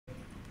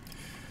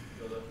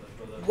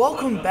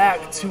Welcome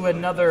back to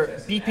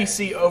another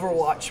BPC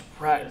Overwatch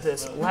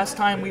Practice. Last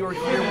time we were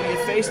here, we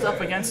had faced up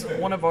against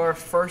one of our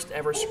first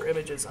ever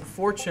scrimmages.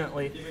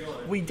 Unfortunately,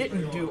 we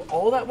didn't do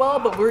all that well,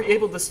 but we were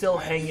able to still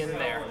hang in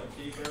there.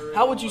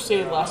 How would you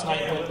say last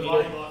night went,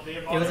 Peter?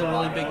 It was a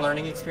really big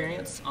learning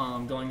experience,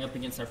 going up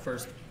against our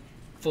first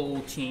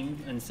full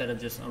team instead of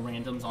just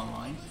randoms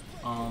online.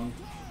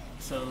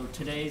 So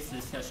today's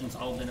discussion's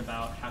all been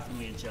about how can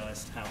we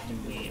adjust, how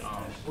can we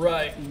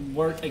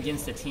work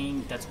against a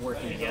team that's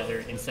working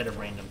together instead of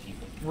random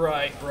people.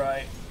 Right.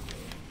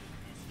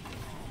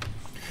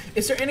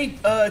 Is there any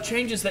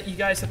changes that you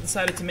guys have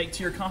decided to make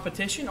to your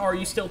competition, or are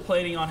you still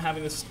planning on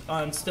having this,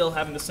 still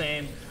having the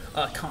same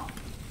comp?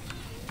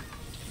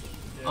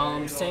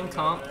 Same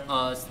comp,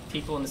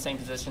 people in the same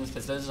positions,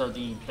 because those are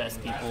the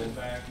best people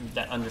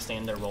that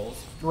understand their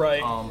roles.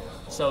 Right.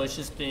 So it's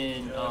just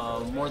been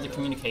more the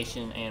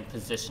communication and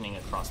positioning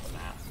across the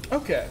map.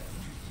 Okay.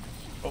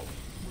 Oh.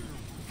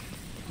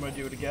 I'm going to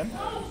do it again.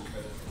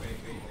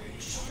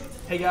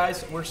 Hey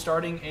guys, we're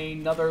starting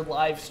another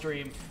live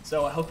stream,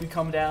 so I hope you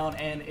come down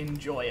and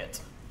enjoy it.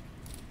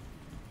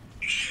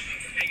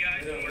 Hey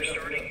guys, we're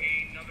starting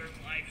another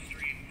live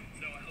stream,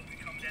 so I hope you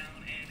come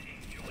down and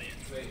enjoy it.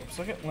 Wait a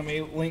second, let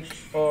me link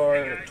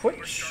our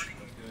Twitch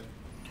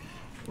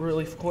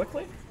really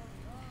quickly.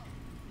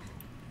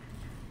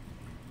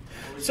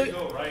 So,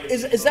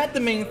 is that the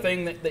main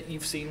thing that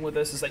you've seen with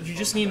this, is that you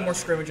just need more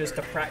scrimmages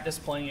to practice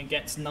playing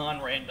against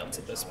non-randoms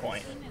at this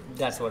point?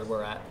 That's what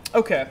we're at.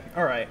 Okay,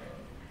 alright.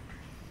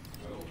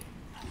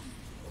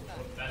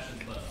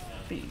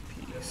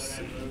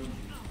 BPC.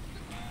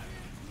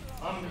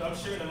 I'm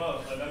shooting him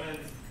up, but that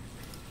means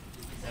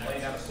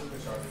laying out a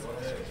supercharger. Go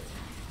ahead.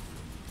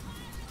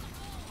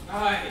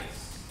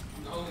 Nice!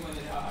 I'm the only one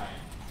to die.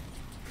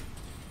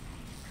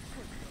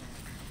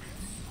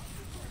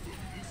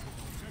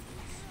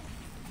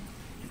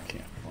 You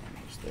can't find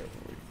us there.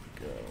 Where we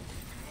go.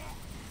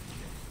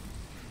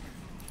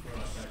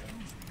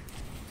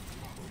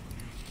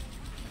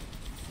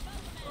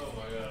 Oh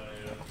my god,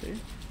 yeah. Copy.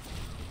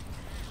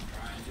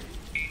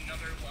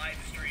 Another live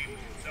stream,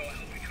 so I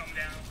hope you come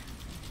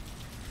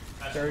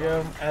down. There we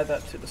go. Add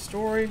that to the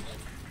story.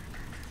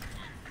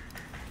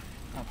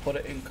 I'll put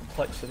it in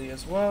complexity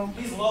as well.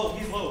 He's low,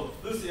 he's low.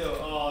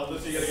 Lucio,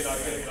 Lucio, you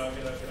gotta get out,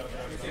 get out.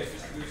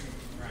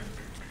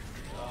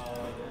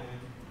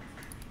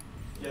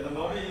 Yeah, the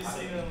moment you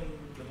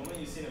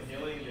seen him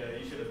healing, yeah,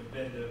 you should have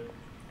been to.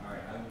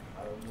 Alright,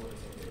 I would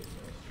say this.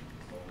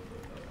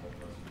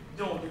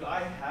 Don't, dude,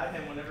 I had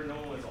him whenever no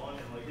one was on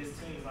him. Like, his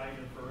team's not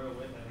even for real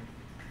with him.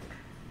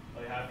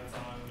 Like, half the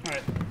time.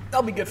 Alright,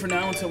 that'll be good for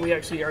now until we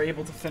actually are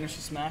able to finish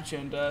this match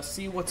and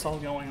see what's all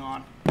going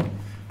on.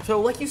 So,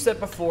 like you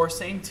said before,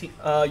 same team.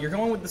 You're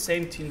going with the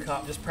same team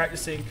comp, just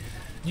practicing.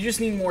 You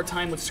just need more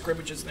time with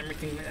scrimmages and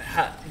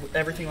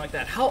everything like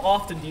that. How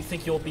often do you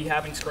think you'll be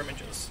having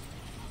scrimmages?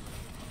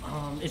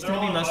 It's going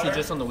to be mostly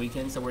just on the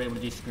weekends that we're able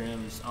to do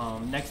scrims.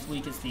 Next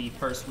week is the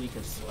first week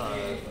of,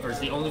 or is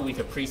the only week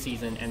of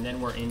preseason, and then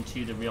we're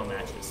into the real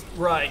matches.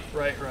 Right.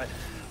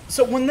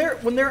 So when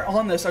they're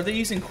on this, are they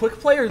using quick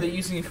play or are they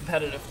using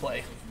competitive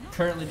play?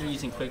 Currently, they're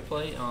using quick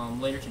play.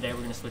 Later today, we're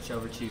going to switch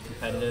over to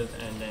competitive,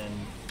 and then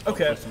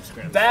okay, some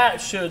scrims.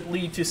 That should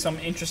lead to some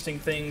interesting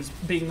things,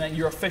 being that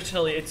you're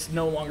officially, it's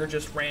no longer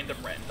just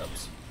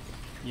randoms.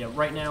 Yeah,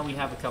 right now we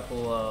have a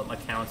couple of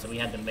accounts that we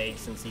had to make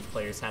since these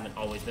players haven't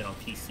always been on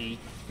PC.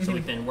 So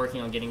we've been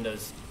working on getting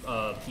those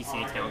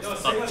PC accounts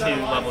up to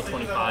level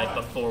 25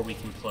 before we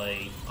can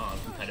play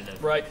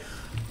competitive. Right.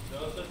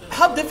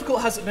 How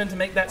difficult has it been to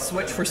make that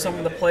switch for some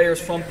of the players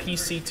from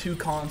PC to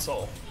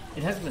console?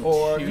 It hasn't been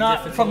or too not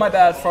difficult. from my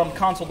bad, from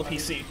console to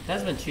PC. It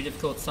hasn't been too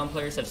difficult. Some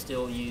players are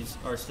still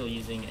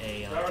using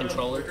a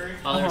controller.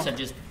 Others have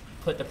just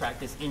put the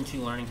practice into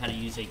learning how to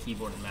use a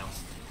keyboard and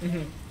mouse.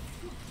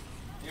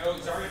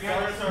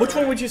 Which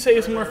one would you say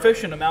is more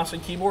efficient, a mouse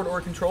and keyboard or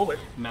a controller?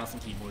 Mouse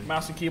and keyboard.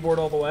 Mouse and keyboard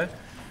all the way.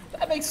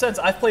 That makes sense.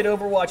 I've played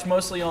Overwatch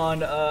mostly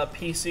on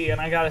PC,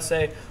 and I gotta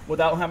say,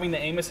 without having the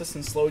aim assist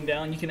and slowing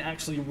down, you can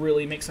actually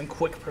really make some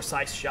quick,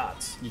 precise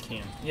shots. You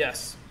can.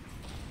 Yes.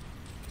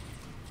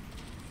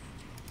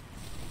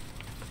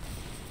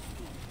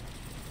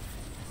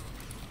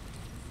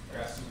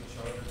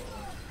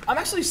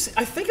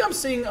 I think I'm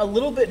seeing a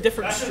little bit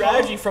different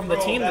strategy from the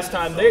team this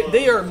time.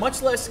 They are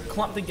much less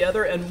clumped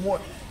together and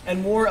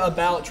more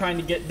about trying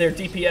to get their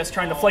DPS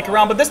trying to flake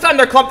around. But this time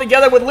they're clumped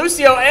together with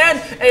Lucio and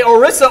a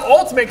Orisa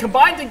ultimate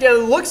combined together.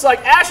 Looks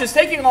like Ash is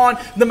taking on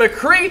the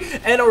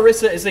McCree, and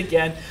Orisa is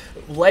again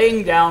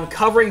laying down,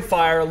 covering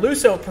fire.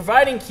 Lucio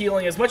providing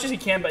healing as much as he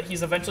can, but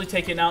he's eventually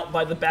taken out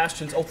by the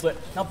Bastion's ultimate.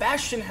 Now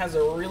Bastion has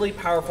a really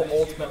powerful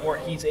ultimate where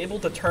he's able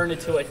to turn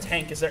into a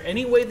tank. Is there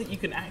any way that you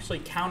can actually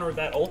counter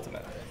that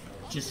ultimate?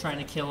 Just trying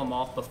to kill him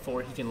off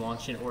before he can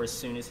launch it, or as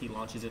soon as he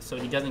launches it, so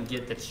he doesn't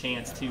get the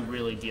chance to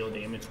really deal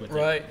damage with it.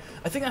 Right.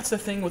 I think that's the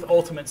thing with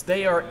ultimates.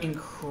 They are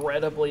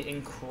incredibly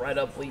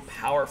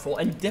powerful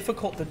and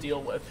difficult to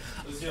deal with.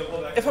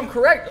 If I'm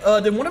correct,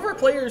 did one of our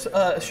players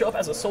show up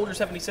as a Soldier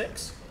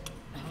 76?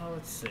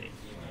 Let's see.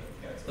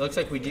 looks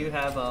like we do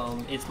have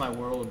It's My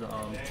World,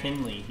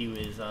 Kinley, who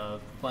is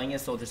playing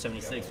as Soldier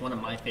 76, one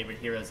of my favorite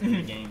heroes in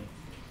the game.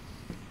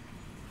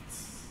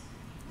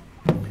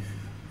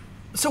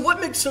 So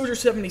what makes Soldier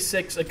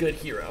 76 a good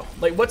hero?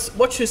 Like,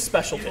 what's his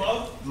specialty?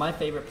 My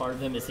favorite part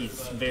of him is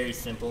he's very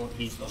simple.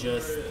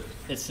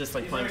 It's just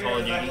like playing Call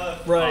of Duty.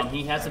 Right.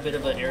 He has a bit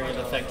of an area of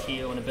effect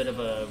heal and a bit of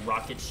a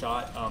rocket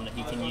shot that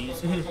he can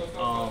use.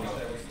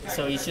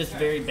 So he's just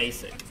very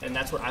basic, and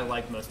that's what I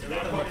like most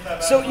about him.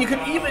 So you could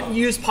even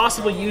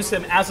possibly use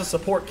him as a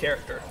support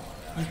character.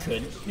 You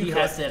could. He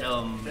has that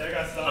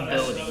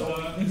ability.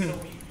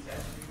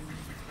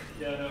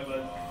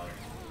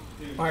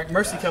 All right,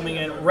 Mercy coming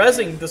in,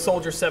 rezzing the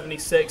Soldier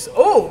 76.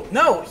 Oh,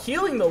 no,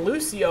 healing the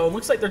Lucio. It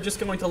looks like they're just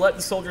going to let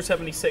the Soldier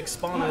 76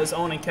 spawn on his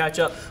own and catch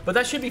up. But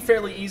that should be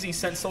fairly easy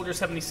since Soldier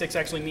 76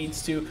 actually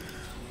needs to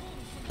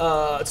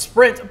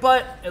sprint.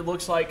 But it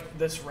looks like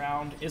this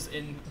round is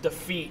in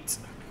defeat.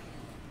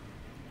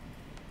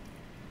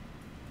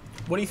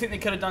 What do you think they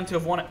could have done to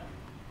have won it?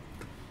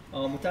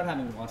 Without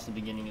having watched the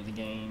beginning of the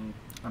game,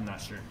 I'm not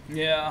sure.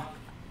 Yeah.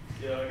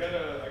 Yeah, I got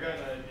an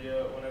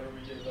idea whenever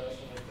we get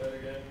Bastion like that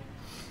again.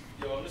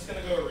 Yo, I'm just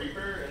gonna go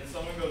Reaper and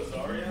someone goes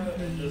Zarya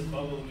and just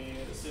bubble me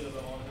as soon as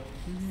I'm on him.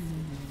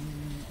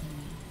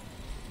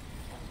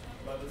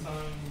 By the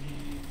time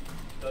he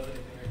does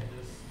anything, I can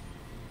just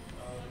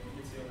you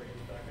can see if I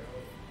can back out.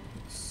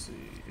 Let's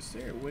see. Is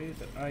there a way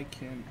that I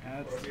can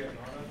add? Or if you have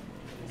Nana,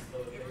 just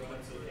throw the thing on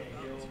so it can't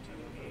heal.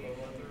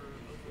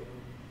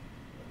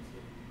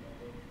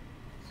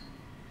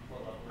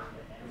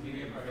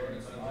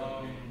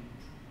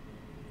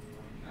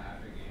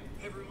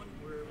 Hey everyone,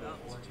 we're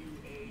about to do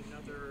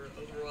another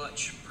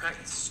Overwatch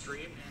practice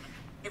stream,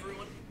 and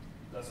everyone.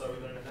 That's why we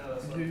learn it now.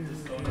 That's why we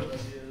just don't have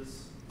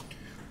ideas.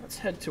 Let's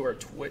head to our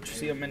Twitch,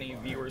 see how many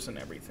viewers and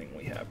everything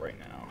we have right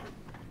now.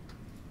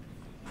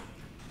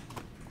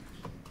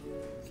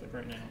 It's like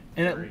right now,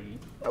 And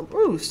 3.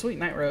 Ooh, sweet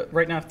night.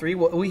 Right now, 3.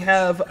 Well, we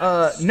have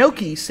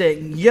Noki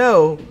saying,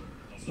 "Yo,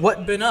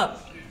 what been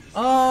up?"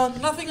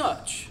 Nothing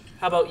much.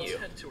 How about you?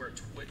 Let's head to our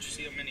Twitch,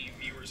 see how many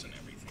viewers and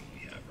everything we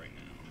have right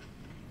now.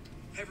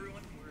 Hey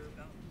everyone, we're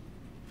about.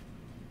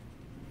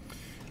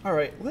 All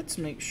right, let's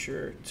make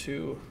sure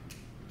to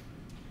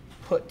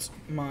put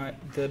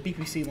the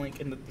BPC link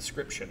in the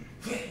description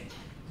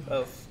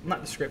of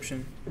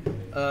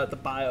the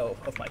bio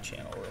of my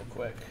channel real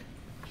quick.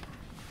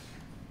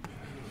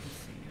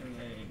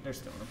 They're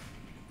still up.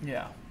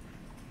 Yeah.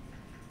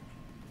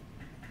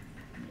 Yeah,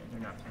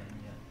 they're not playing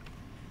yet.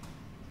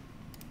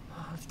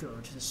 Let's go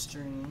over to the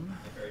stream.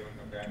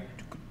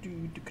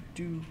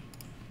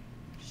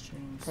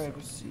 Stream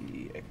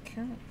Privacy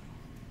account.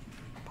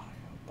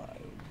 Bio.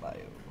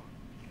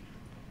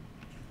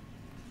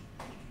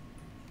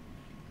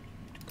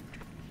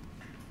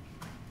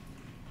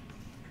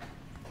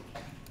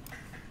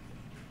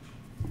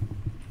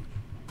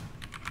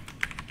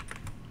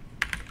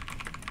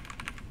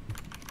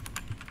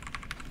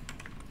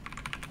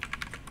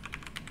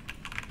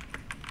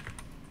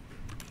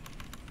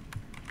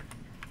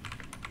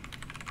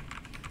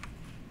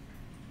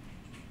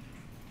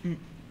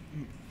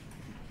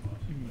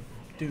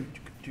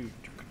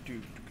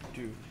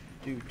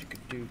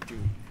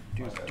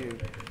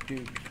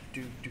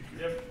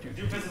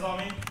 Doomfist is on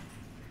me.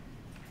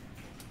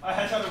 I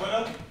headshot the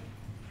Widow.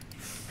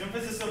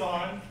 Doomfist is still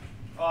behind.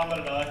 Oh, I'm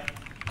gonna die.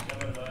 I'm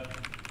gonna die.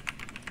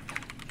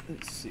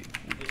 Let's see.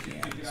 Looks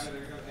like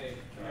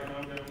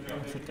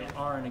they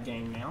are in a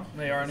game now.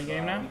 They are in a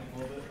game now?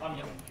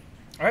 Yep.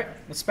 All right,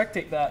 let's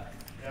spectate that.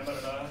 Yeah, I'm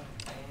gonna die.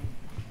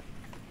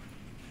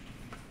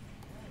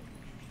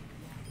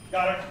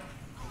 Got her.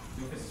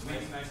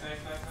 Nice.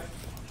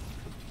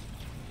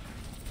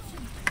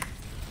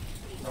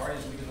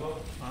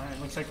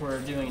 Alright, looks like we're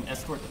doing an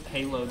escort the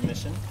payload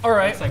mission.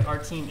 Alright. Looks like our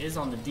team is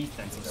on the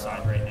defensive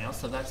side right now,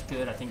 so that's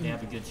good. I think they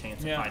have a good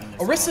chance of fighting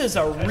this Orisa off. is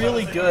a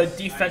really good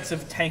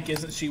defensive tank,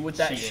 isn't she? With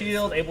that She is.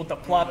 shield, able to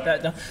plop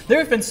that down. There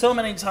have been so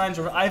many times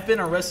where I've been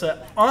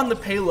Orisa on the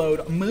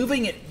payload,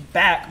 moving it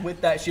back with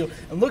that shield.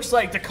 It looks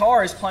like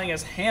Dakar is playing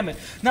as Hammond.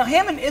 Now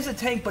Hammond is a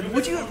tank, but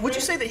would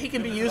you say that he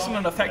can be used in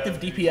an effective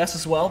DPS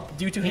as well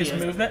due to his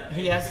movement?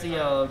 He has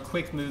the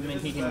quick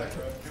movement. He can,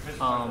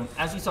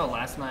 as we saw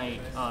last night,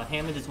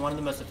 Hammond is one of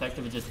the most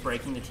effective at just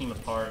breaking the team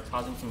apart,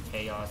 causing some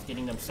chaos,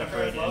 getting them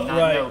separated, and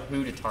not know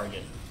who to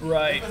target.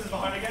 Right. Doomfist is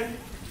behind again.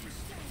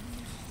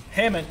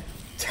 Hammond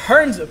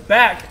turns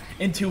back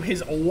into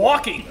his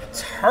walking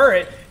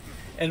turret.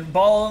 And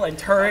ball and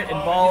turret and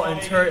ball and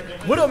turret.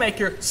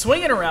 Widowmaker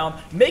swinging around,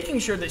 making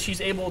sure that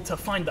she's able to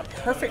find the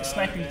perfect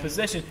sniping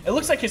position. It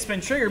looks like it's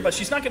been triggered, but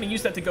she's not going to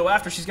use that to go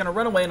after. She's going to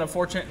run away and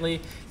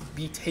unfortunately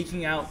be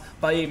taken out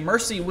by a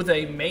Mercy with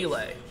a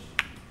melee.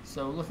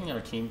 So looking at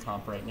our team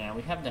comp right now,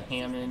 we have the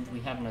Hammond, we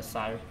have an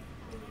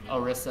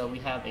Orisa, we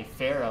have a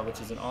Pharah,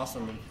 which is an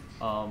awesome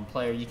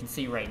player. You can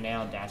see right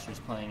now Dasher's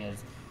playing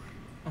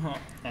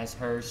as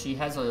her. She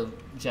has a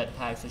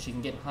jetpack, so she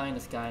can get high in the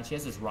sky, and she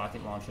has this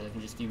rocket launcher that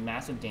can just do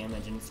massive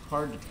damage, and it's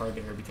hard to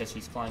target her because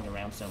she's flying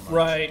around so much.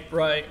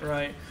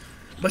 Right.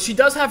 But she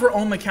does have her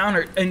own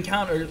encounter.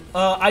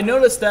 I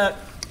noticed that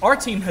our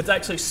team has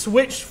actually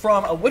switched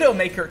from a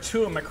Widowmaker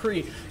to a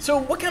McCree. So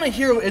what kind of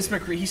hero is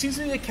McCree? He seems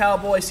to be a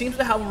cowboy, seems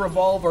to have a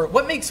revolver.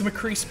 What makes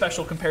McCree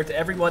special compared to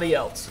everybody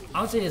else?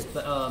 I would say his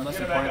most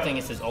important thing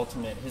is his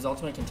ultimate. His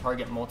ultimate can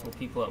target multiple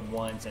people at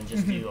once and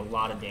just do a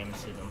lot of damage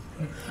to them.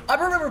 I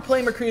remember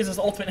playing McCree as his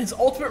ultimate. His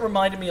ultimate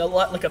reminded me a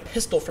lot like a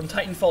pistol from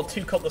Titanfall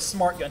 2 called the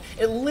Smart Gun.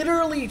 It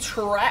literally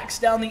tracks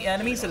down the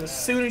enemies, and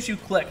as soon as you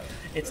click,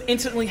 it's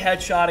instantly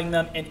headshotting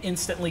them and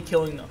instantly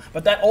killing them.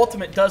 But that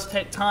ultimate does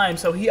take time,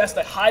 so he has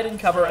to hide in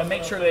cover and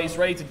make sure that he's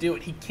ready to do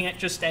it. He can't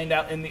just stand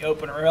out in the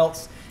open or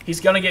else he's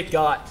going to get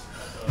got.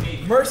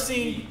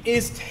 Mercy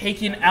is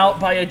taken out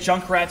by a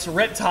Junkrat's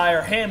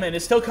Riptire. Hammond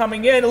is still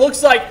coming in. It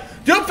looks like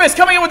Doomfist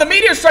coming in with a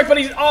Meteor Strike, but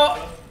he's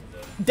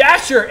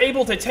Dasher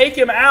able to take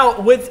him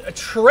out with a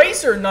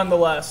Tracer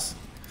nonetheless.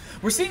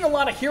 We're seeing a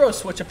lot of heroes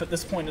switch up at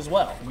this point as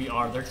well. We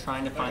are. They're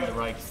trying to find the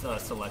right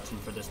selection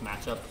for this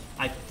matchup.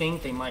 I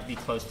think they might be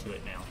close to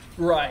it now.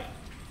 Right.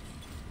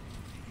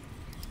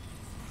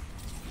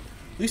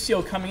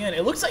 Lucio coming in.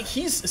 It looks like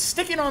he's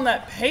sticking on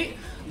that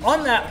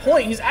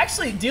point. He's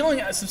actually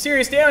dealing some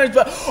serious damage,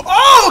 but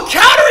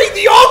countering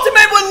the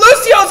ultimate with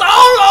Lucio's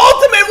own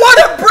ultimate. What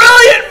a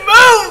brilliant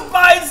move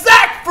by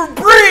Zach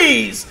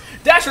Febreze.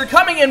 Dasher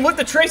coming in with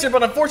the Tracer,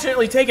 but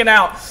unfortunately taken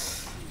out.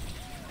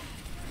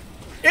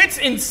 It's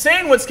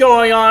insane what's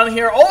going on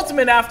here.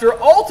 Ultimate after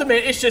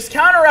ultimate. It's just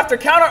counter after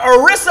counter.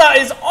 Orisa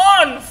is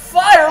on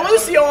fire.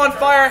 Lucio on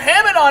fire.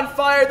 Hammond on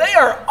fire. They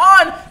are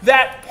on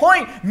that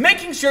point,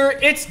 making sure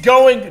it's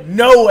going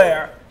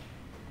nowhere.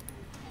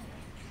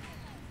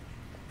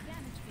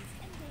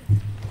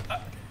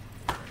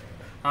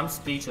 I'm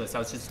speechless. That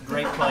was just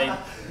great play,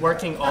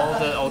 working all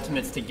the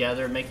ultimates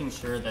together, making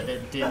sure that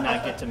it did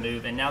not get to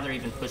move, and now they're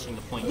even pushing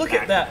the point Look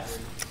back. at that.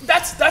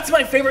 That's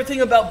my favorite thing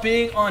about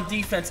being on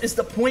defense, is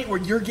the point where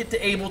you're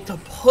able to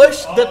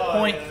push the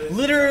point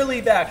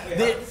literally back.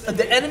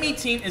 The enemy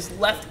team is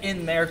left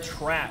in their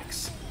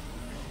tracks.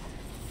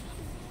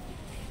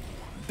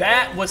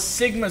 That was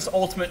Sigma's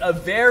ultimate, a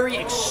very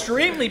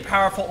extremely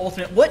powerful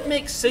ultimate. What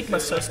makes Sigma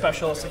so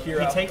special as a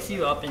hero? He takes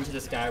you up into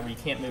the sky where you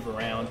can't move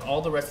around. All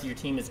the rest of your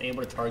team is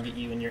able to target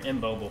you, and you're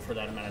immobile for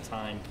that amount of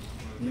time.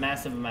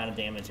 Massive amount of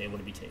damage able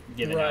to be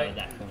given out at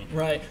that point.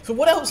 Right. So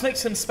what else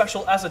makes him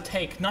special as a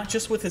tank? Not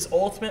just with his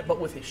ultimate, but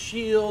with his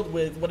shield,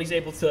 with what he's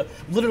able to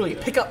literally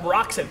pick up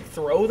rocks and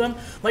throw them.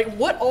 Like,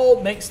 what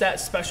all makes that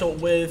special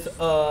with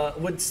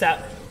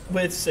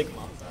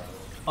Sigma?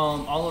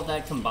 All of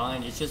that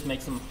combined, it just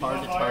makes him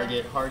hard to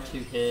target, hard to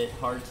hit,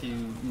 hard to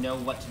know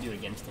what to do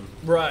against him.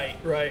 Right.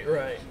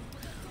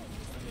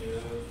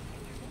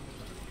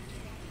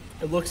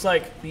 It looks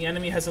like the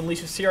enemy has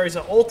unleashed a series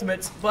of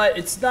ultimates, but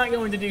it's not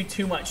going to do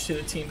too much to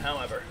the team,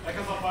 however.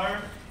 Echo's on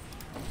fire.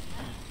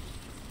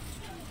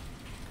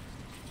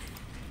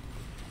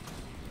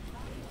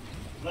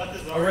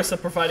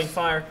 Orisa providing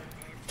fire.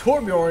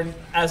 Torbjorn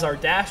as our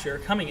Dasher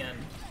coming in.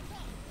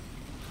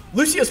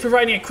 Lucio's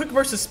providing a quick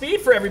burst of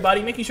speed for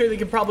everybody, making sure they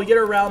can probably get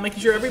her around, making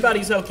sure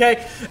everybody's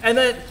okay. And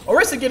then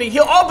Orisa getting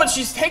healed. Oh, but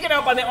she's taken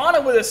out by the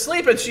Ana with a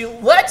sleep, and she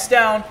lets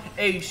down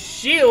a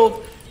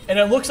shield. And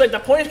it looks like the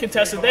point is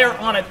contested. They are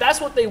on it.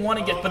 That's what they want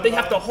to get, but they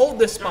have to hold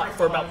this spot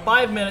for about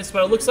 5 minutes.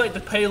 But it looks like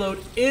the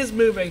payload is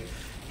moving.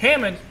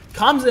 Hammond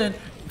comes in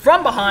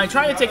from behind,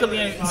 trying to take out the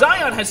enemy.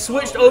 Zion has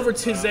switched over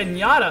to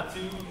Zenyatta,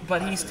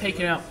 but he's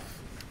taken out.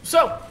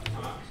 So,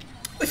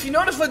 if you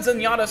notice with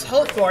Zenyatta's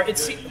health bar,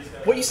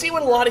 what you see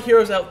with a lot of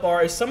heroes' health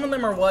bar is some of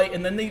them are white,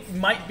 and then they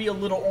might be a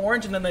little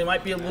orange, and then they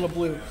might be a little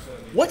blue.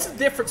 What's the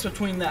difference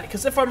between that?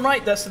 Because if I'm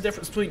right, that's the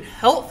difference between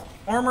health,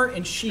 armor,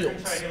 and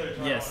shields.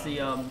 Yes,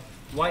 the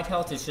white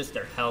health is just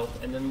their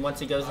health, and then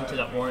once it goes into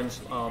the orange,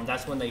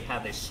 that's when they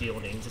have a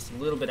shielding, just a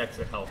little bit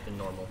extra health than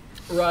normal.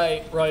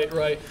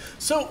 Right.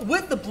 So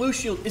with the blue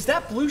shield, is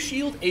that blue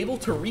shield able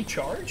to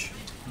recharge?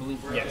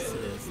 Yes,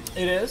 it is.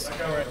 It is?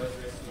 All right.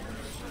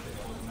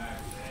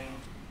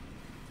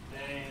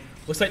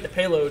 Looks like the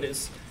payload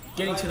is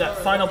getting to that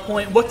final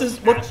point.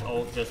 Ash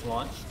ult just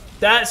launched.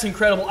 That's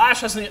incredible.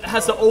 Ash has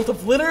the ult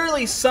of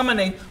literally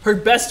summoning her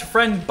best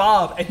friend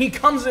Bob, and he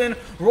comes in,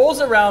 rolls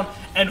around,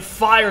 and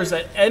fires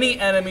at any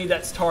enemy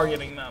that's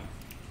targeting them.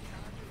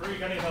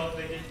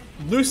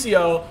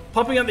 Lucio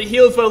pumping up the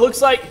heals, but it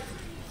looks like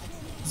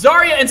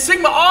Zarya and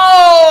Sigma.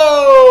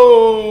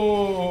 Oh!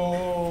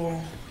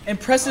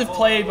 Impressive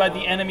play by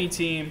the enemy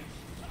team.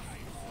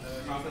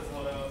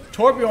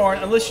 Torbjorn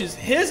unleashes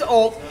his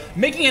ult,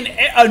 making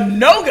a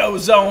no-go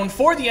zone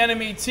for the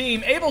enemy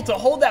team, able to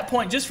hold that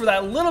point just for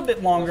that little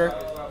bit longer.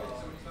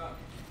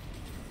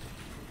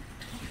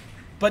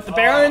 But the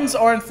Barons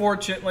are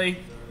unfortunately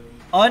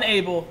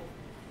unable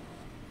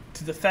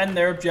to defend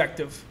their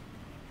objective.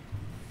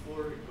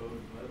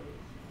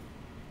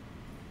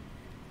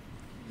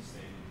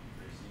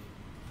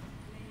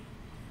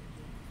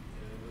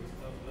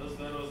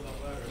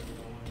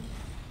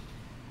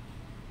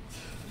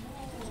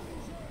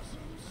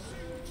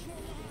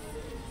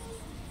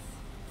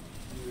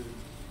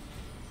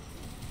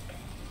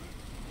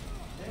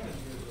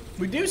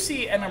 We do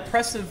see an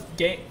impressive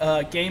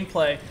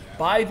gameplay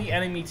by the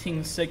enemy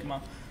team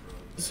Sigma.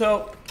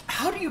 So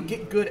How do you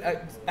get good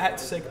at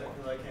Sigma?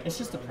 It's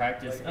just a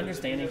practice,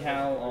 understanding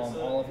how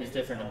all of his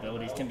different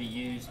abilities can be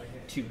used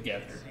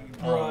together.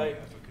 Right.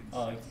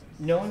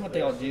 Knowing what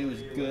they all do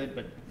is good,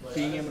 but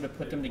being able to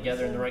put them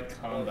together in the right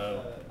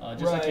combo,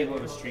 just like you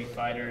would with Street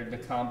Fighter, the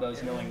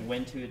combos, knowing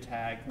when to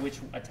attack, which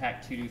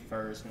attack to do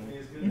first,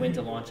 and when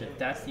to launch it,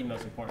 that's the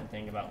most important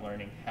thing about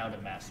learning how to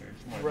master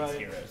one of these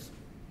heroes.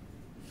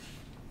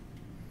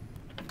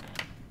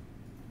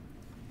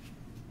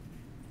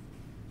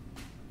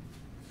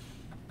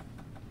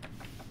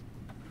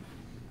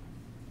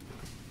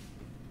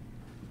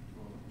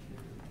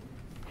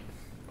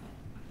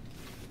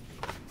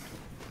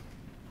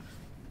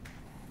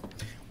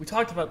 We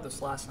talked about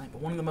this last night,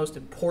 but one of the most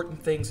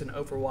important things in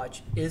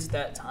Overwatch is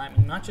that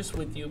timing, not just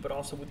with you, but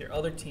also with your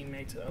other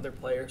teammates and other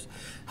players.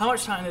 How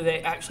much time do they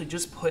actually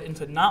just put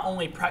into not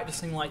only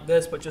practicing like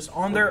this, but just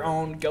on their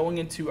own, going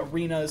into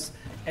arenas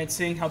and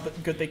seeing how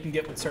good they can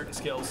get with certain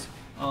skills?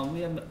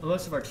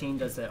 Most of our team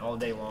does that all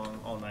day long,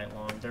 all night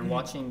long. They're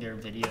watching their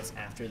videos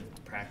after the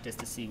practice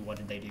to see what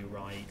did they do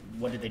right,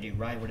 what did they do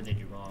right, what did they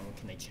do wrong, what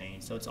can they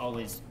change. So it's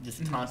always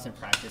just constant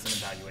practice and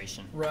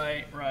evaluation.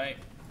 Right, right.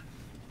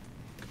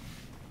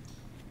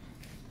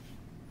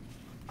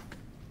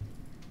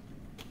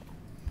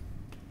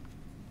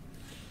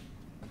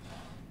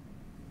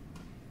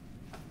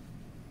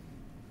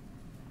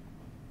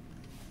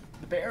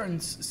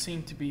 Barons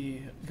seem to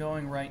be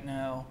going right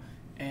now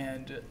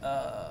and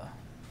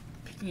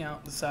picking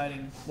out,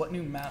 deciding what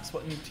new maps,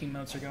 what new team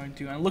modes are going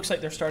to, and it looks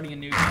like they're starting a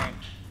new game.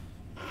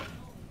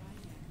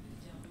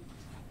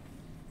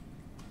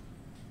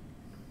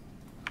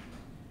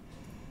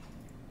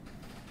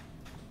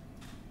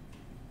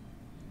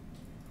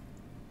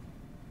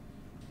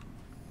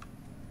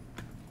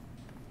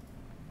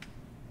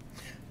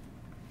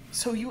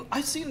 So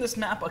I've seen this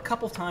map a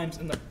couple times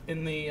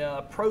in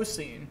the pro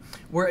scene,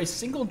 where a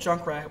single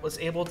Junkrat was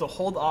able to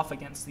hold off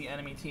against the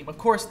enemy team. Of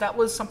course, that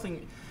was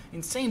something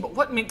insane. But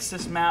what makes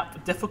this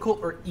map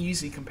difficult or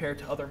easy compared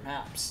to other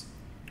maps?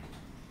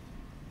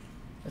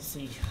 Let's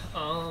see.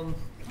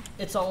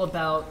 It's all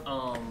about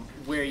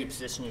where you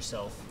position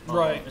yourself.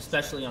 Right.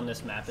 Especially on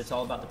this map, it's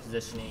all about the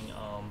positioning.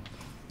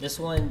 This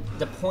one,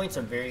 the points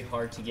are very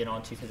hard to get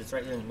onto because it's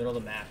right here in the middle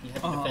of the map. You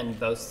have to defend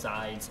both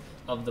sides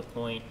of the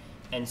point,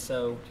 and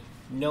so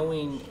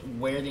knowing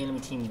where the enemy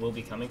team will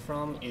be coming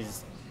from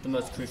is the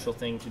most crucial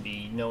thing, to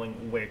be knowing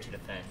where to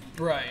defend.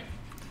 Right.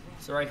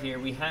 So right here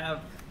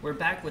we're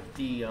back with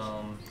the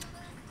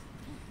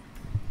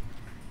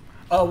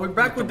we're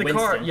back with the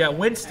card. Yeah,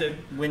 Winston,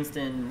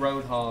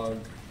 Roadhog,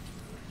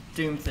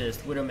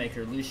 Doomfist,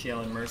 Widowmaker,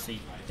 Lucio, and Mercy.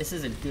 This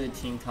is a good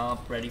team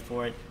comp, ready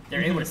for it.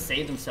 They're able to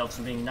save themselves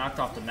from being knocked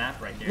off the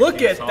map right there.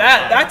 Look at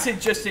that. That's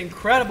just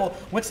incredible.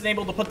 Winston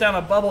able to put down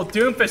a bubble.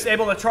 Doomfist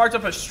able to charge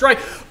up a strike,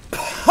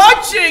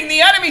 punching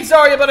the enemy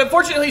Zarya, but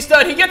unfortunately he's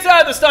stunned. He gets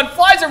out of the stun,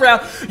 flies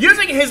around,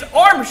 using his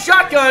arm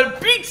shotgun,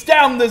 beats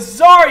down the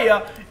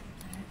Zarya.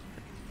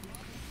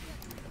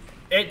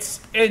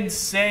 It's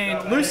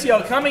insane.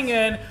 Lucio coming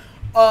in,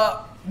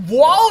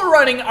 wall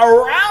running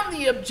around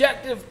the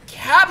objective,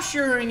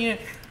 capturing it.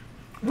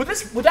 With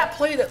that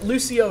play that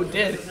Lucio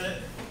did,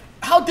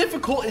 how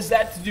difficult is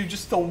that to do,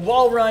 just the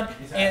wall run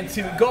and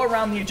to go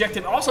around the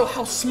objective? Also,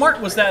 how smart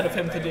was that of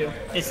him to do?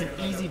 It's an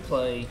easy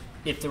play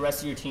if the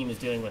rest of your team is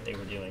doing what they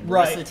were doing. The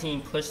right. rest of the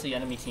team pushed the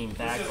enemy team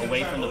back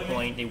away from the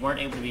point. They weren't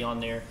able to be on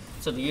there.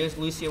 So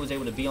Lucio was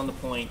able to be on the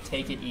point,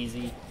 take it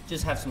easy,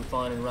 just have some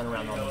fun and run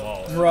around on the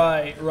walls.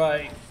 Right,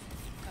 right.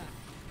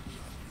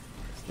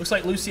 Looks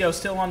like Lucio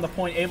still on the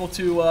point, able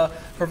to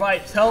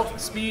provide health,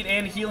 speed,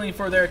 and healing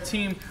for their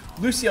team.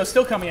 Lucio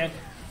still coming in.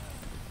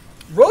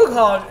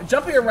 Roadhog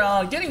jumping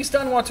around, getting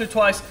stunned once or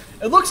twice.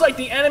 It looks like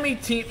the enemy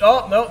team...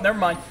 Oh, no, never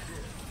mind.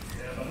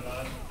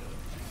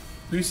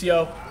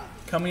 Lucio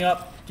coming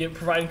up,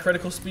 providing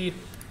critical speed.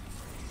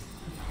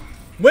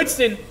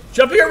 Winston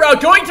jumping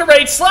around, going to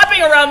rage,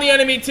 slapping around the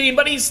enemy team,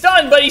 but he's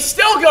stunned, but he's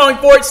still going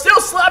for it,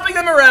 still slapping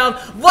them around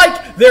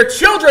like they're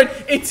children.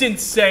 It's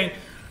insane.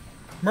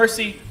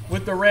 Mercy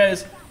with the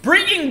res,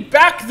 bringing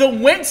back the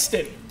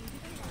Winston.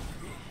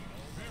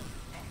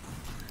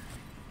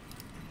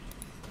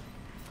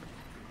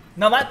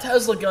 Now that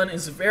Tesla gun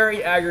is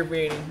very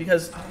aggravating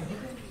because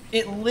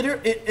it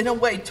in a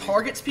way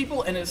targets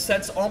people, and in a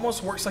sense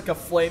almost works like a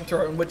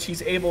flamethrower, in which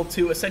he's able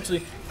to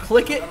essentially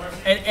click it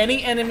and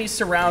any enemy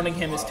surrounding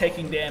him is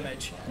taking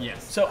damage.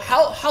 Yes. So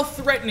how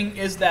threatening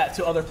is that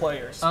to other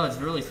players? Oh, it's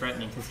really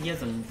threatening because he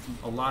has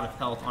a lot of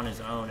health on his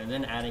own, and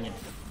then adding a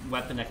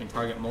weapon that can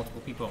target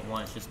multiple people at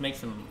once just makes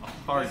him a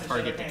hard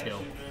target to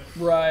kill.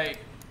 Right.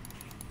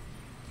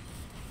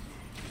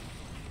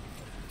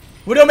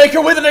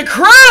 Widowmaker with an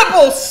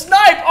incredible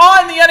snipe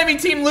on the enemy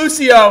team,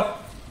 Lucio.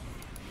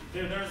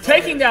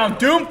 Taking down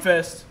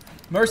Doomfist.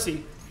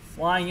 Mercy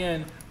flying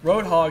in.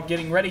 Roadhog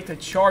getting ready to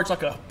charge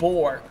like a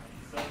boar.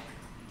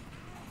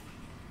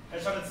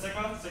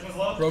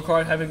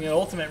 Roadhog having an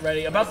ultimate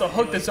ready. About to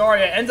hook the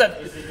Zarya. Ends up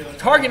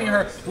targeting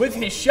her with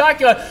his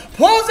shotgun.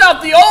 Pulls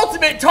out the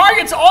ultimate.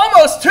 Targets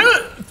almost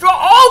for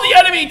all the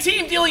enemy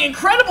team, dealing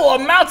incredible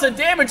amounts of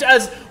damage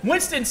as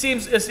Winston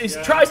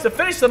tries to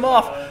finish them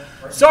off.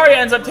 Zarya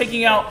ends up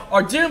taking out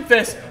our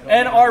Doomfist,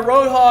 and our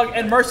Roadhog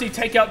and Mercy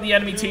take out the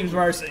enemy team's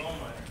Mercy.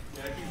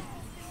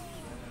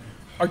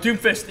 Our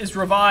Doomfist is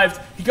revived.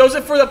 He goes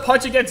in for the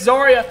punch against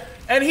Zarya,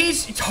 and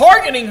he's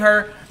targeting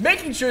her,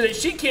 making sure that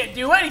she can't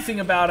do anything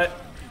about it.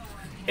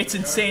 It's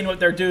insane what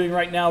they're doing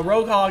right now.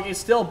 Roadhog is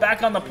still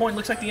back on the point.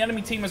 Looks like the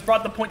enemy team has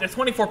brought the point to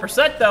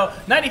 24% though.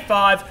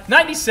 95,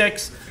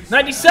 96,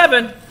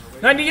 97,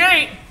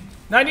 98,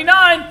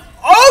 99.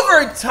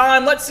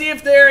 Overtime. Let's see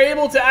if they're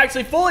able to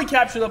actually fully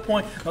capture the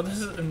point.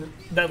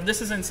 Now,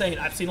 this is insane.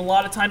 I've seen a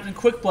lot of times in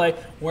quick play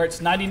where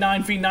it's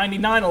 99 v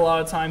 99 a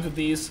lot of times with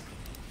these.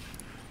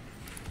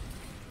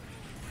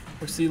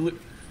 We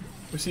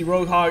see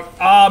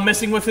Roadhog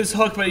missing with his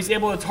hook, but he's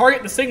able to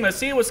target the Sigma,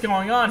 see what's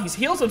going on. He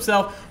heals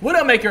himself.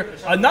 Widowmaker,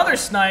 another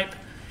snipe.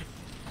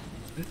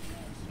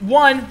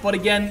 One, but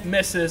again,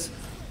 misses.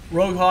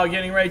 Roadhog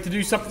getting ready to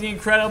do something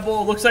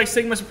incredible. Looks like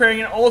Sigma's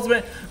preparing an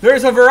ultimate.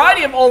 There's a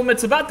variety of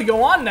ultimates about to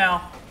go on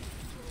now.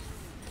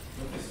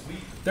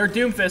 Their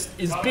Doomfist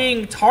is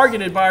being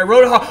targeted by a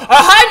Roadhog. A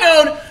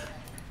High Noon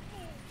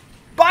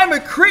by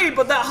McCree,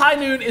 but that High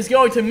Noon is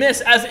going to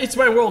miss as It's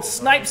My World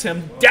snipes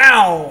him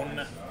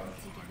down.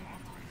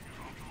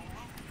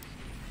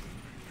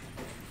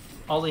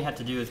 All they have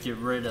to do is get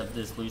rid of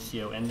this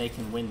Lucio, and they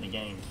can win the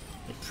game.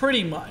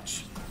 Pretty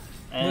much.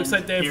 And looks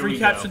like they have here we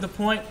recaptured go. the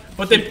point,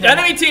 but the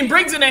enemy team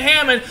brings in a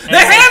Hammond. The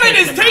Hammond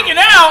is taken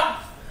out.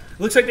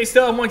 Looks like they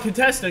still have one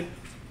contestant.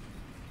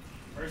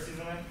 Mercy's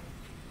in.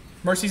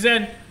 Mercy's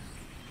in.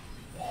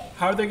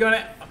 How are they going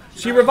to...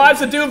 She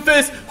revives the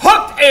Doomfist.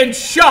 Hooked and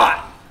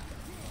shot.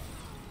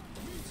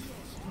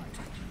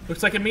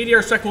 Looks like a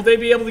meteor strike. Will they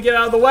be able to get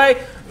out of the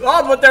way?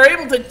 Oh, but they're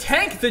able to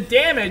tank the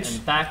damage.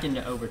 And back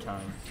into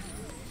overtime.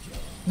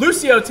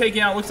 Lucio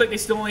taken out. Looks like they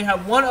still only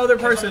have one other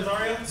person.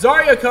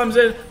 Zarya comes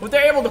in, but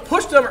they're able to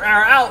push them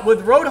out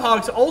with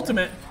Roadhog's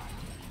ultimate.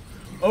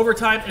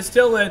 Overtime is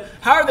still in.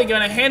 How are they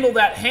going to handle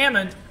that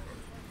Hammond?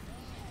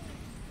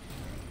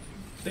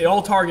 They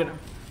all target him.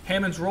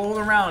 Hammond's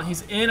rolling around.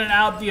 He's in and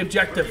out of the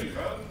objective.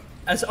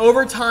 As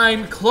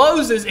overtime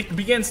closes, it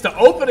begins to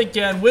open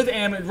again with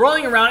Hammond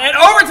rolling around, and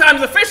overtime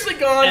is officially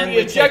gone. And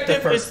the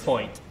objective first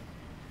point.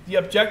 The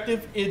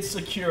objective is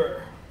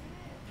secure.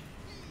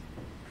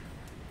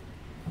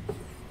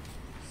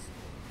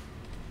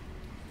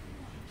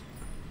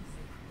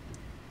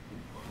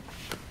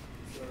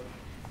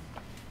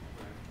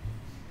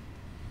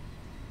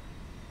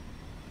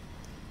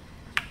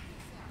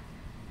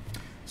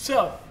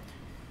 So,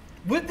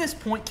 with this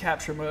point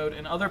capture mode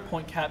and other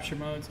point capture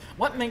modes,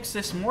 what makes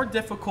this more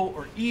difficult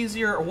or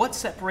easier, or what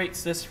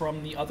separates this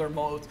from the other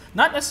modes?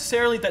 Not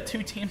necessarily that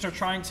two teams are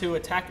trying to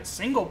attack a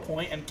single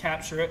point and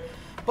capture it,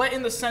 but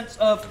in the sense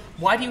of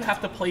why do you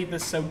have to play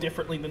this so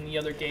differently than the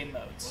other game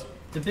modes?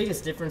 The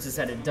biggest difference is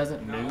that it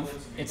doesn't move.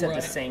 It's at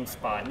the same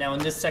spot. Now, in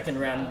this second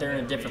round, they're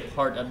in a different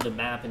part of the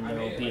map, and there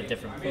will be a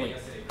different point.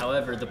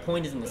 However, the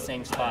point is in the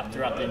same spot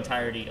throughout the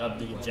entirety of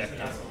the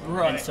objective.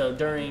 Right. And so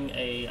during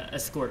a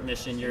escort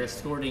mission, you're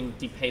escorting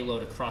the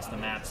payload across the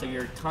map. So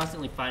you're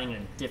constantly fighting in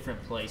a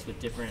different place with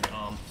different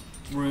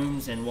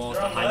rooms and walls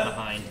to hide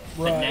behind.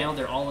 Right. But now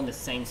they're all in the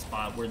same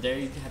spot where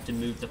they have to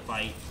move the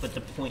fight, but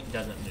the point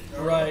doesn't move.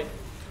 Right.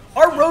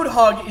 Our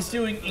Roadhog is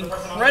doing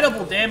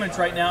incredible damage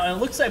right now, and it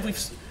looks like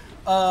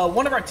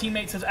one of our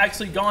teammates has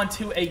actually gone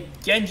to a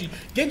Genji.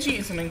 Genji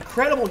is an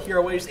incredible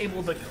hero where he's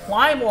able to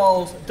climb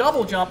walls,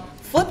 double jump,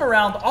 flip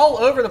around all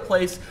over the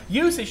place,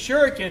 use his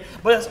shuriken,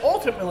 but is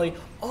ultimately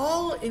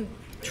all in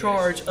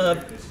charge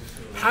of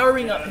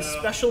powering up his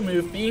special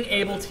move, being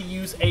able to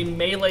use a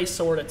melee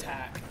sword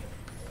attack.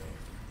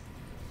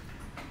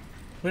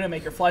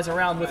 Widowmaker flies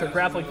around with her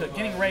grappling hook,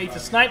 getting ready to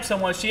snipe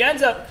someone. She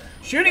ends up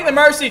shooting the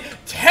Mercy,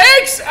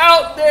 takes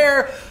out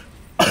their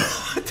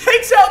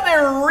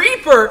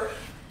Reaper.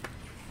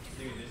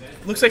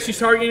 Looks like she's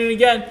targeting it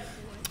again.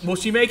 Will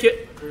she make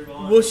it?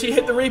 Will she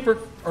hit the Reaper?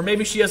 Or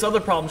maybe she has other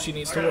problems she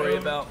needs to worry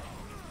about.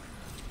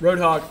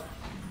 Roadhog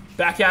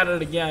back at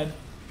it again.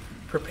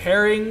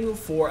 Preparing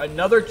for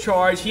another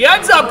charge. He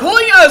ends up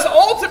pulling out his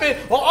ultimate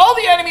while all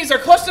the enemies are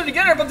clustered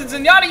together, but the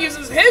Zenyatta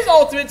uses his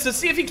ultimate to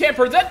see if he can't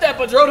prevent that,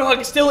 but Roadhog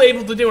is still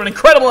able to do an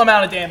incredible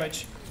amount of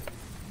damage.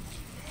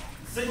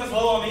 Sigma's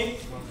low on me.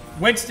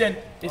 Winston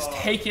is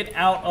taken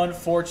out,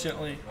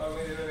 unfortunately. Oh,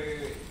 wait.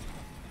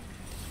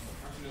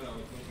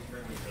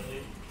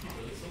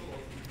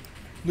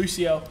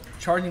 Lucio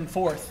charging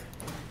forth.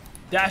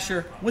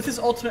 Dasher with his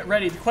ultimate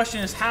ready. The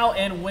question is how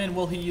and when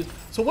will he use.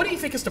 So what do you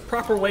think is the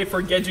proper way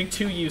for Genji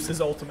to use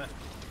his ultimate?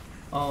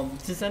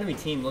 This enemy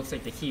team looks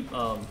like they keep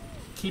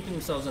keeping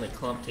themselves in a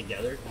clump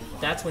together.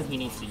 That's when he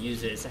needs to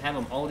use it, is to have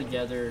them all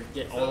together,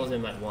 get all of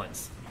them at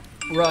once.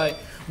 Right.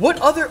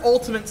 What other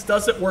ultimates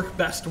does it work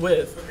best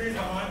with?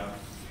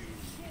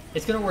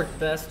 It's going to work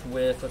best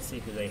with, let's see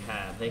who they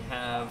have. They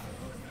have...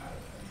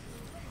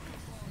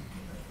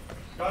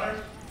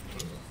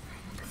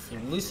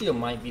 Lucio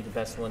might be the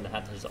best one to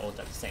have his ult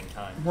at the same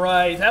time.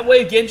 Right. That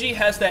way Genji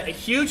has that a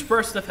huge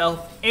burst of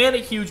health and a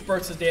huge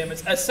burst of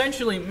damage,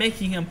 essentially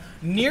making him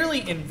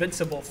nearly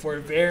invincible for a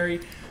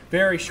very,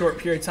 very short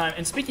period of time.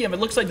 And speaking of, it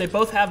looks like they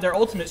both have their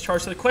ultimates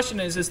charged. So the question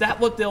is that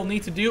what they'll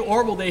need to do,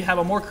 or will they have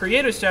a more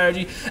creative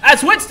strategy?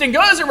 As Winston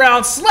goes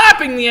around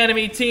slapping the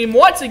enemy team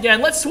once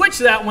again. Let's switch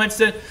to that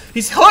Winston.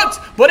 He's hooked,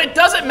 but it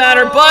doesn't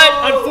matter.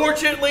 But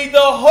unfortunately, the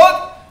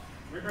hook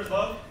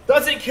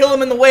doesn't kill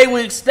him in the way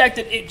we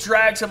expected. It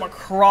drags him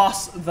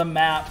across the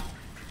map.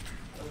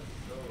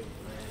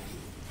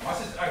 Watch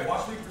this. Hey,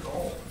 watch Reaper's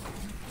ult.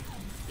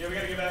 Yeah, we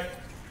gotta get back.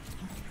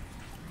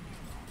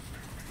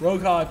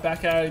 Roadhog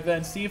back at it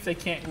again, see if they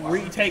can't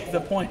retake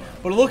the point.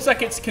 But it looks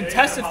like it's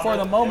contested for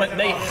the moment.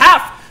 They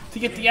have to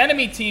get the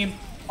enemy team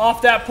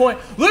off that point.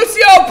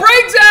 Lucio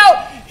brings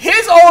out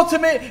his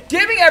ultimate,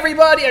 giving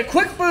everybody a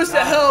quick boost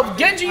to help.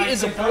 Genji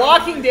is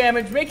blocking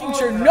damage, making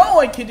sure no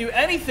one can do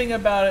anything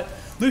about it.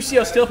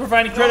 Lucio still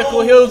providing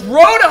critical heals.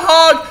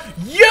 Roadhog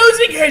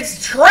using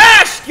his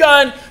trash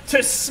gun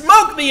to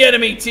smoke the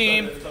enemy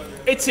team.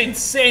 It's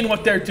insane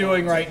what they're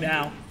doing right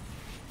now.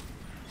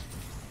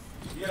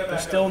 They're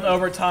still in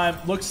overtime.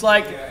 Looks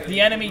like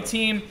the enemy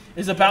team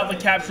is about to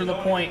capture the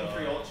point.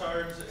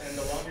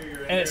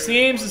 And it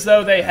seems as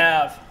though they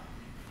have.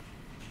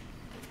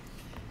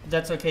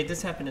 That's okay.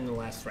 This happened in the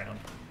last round.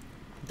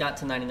 Got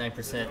to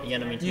 99%. The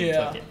enemy team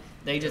took it.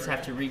 They just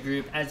have to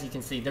regroup. As you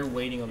can see, they're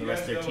waiting on the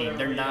rest of their team.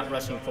 They're not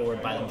rushing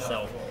forward by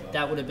themselves.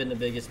 That would have been the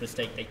biggest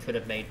mistake they could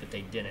have made, but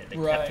they didn't. They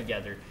kept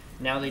together.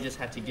 Now they just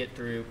have to get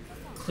through,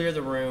 clear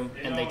the room,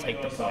 and they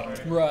take the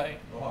point. Right.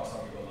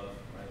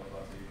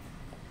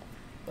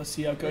 Let's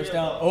see how it goes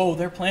down. Oh,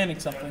 they're planning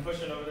something.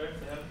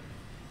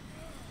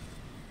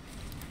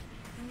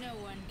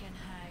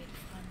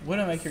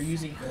 Widowmaker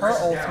using her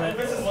ultimate.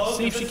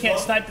 See if she can't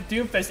snipe the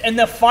Doomfist. And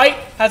the fight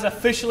has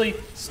officially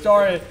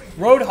started.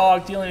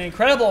 Roadhog dealing an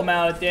incredible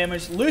amount of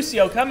damage.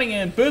 Lucio coming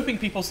in, booping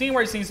people, seeing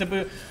where he needs to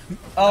boot.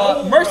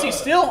 Mercy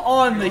still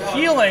on the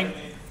healing.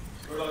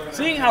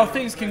 Seeing how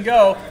things can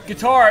go,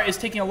 Guitar is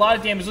taking a lot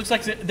of damage. Looks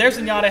like their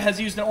Zenyatta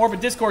has used an Orb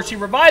of Discord. She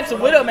revives the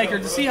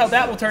Widowmaker to see how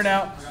that will turn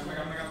out.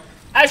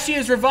 As she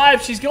is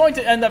revived, she's going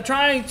to end up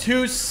trying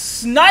to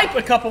snipe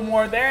a couple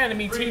more of their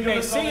enemy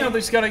teammates. Seeing how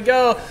this is going to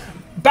go.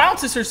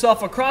 Bounces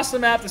herself across the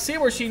map to see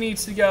where she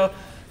needs to go.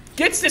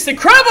 Gets this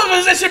incredible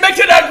position, makes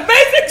an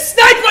amazing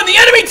snipe on the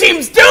enemy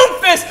team's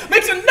Doomfist.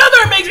 Makes another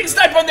amazing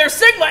snipe on their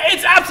Sigma.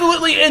 It's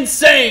absolutely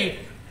insane.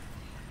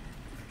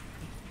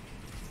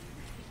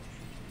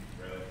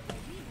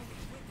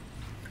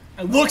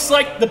 It looks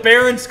like the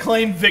Barons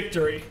claim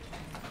victory.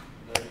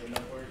 Go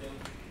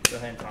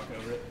ahead and talk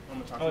over it. I'm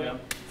going to talk to them.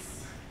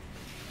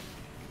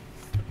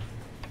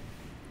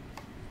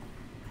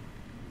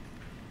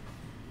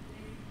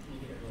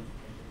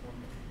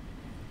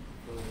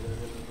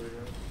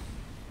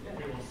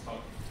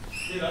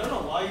 Dude, I don't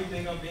know why you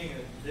think I'm being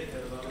a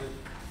dickhead about it.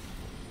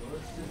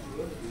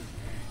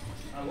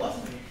 I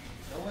wasn't.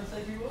 No one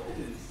said you was.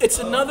 It's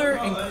another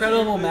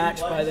incredible match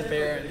by the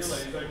Barons.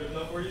 Is that good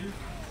enough for you?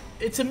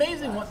 It's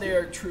amazing what they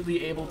are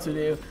truly able to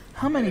do.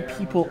 How many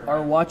people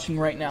are watching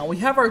right now? We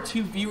have our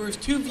two viewers.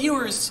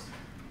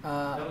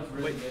 One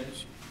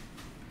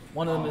of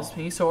them is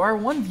me. So our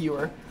one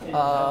viewer,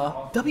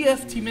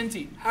 WFT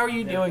Minty, how are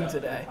you doing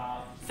today?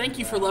 Thank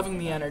you for loving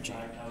the energy.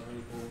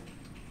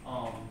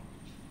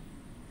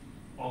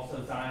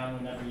 Also, Zion,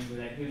 whenever he was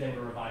able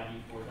to revive you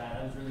for that.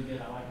 That was really good.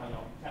 I like how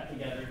y'all kept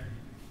together.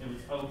 It was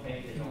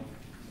okay. They don't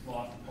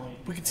lost the point.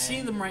 We can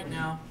see them right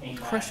now,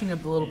 crushing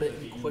up a little bit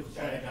in quick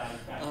play.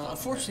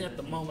 Unfortunately, at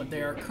the moment,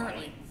 they are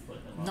currently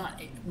not.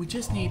 We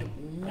just need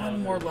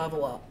one more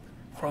level up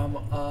from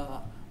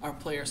our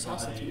player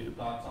Substitute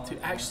to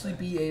actually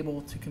be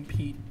able to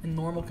compete in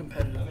normal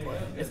competitive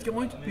play. It's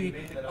going to be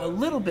a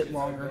little bit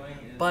longer,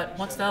 but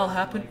once that'll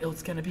happen,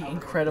 it's going to be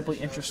incredibly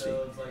interesting.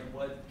 So it's like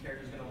what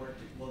character's going to work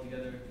well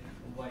together,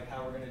 like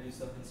how we're going to do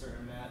stuff in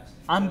certain maps.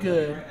 I'm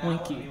good, Right now,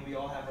 Winky. I mean, we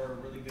all have our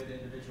really good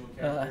individual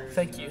characters.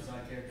 Thank and you. our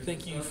side characters Thank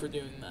and you stuff. for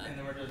doing that. And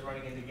then we're just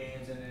running into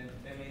games, and then,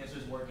 I mean, it's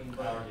just working.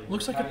 But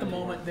Looks like at the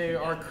moment they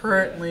are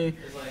currently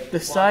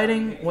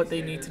deciding what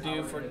they need to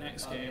do for the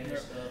next game.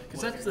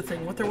 Because that's the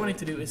thing. What they're wanting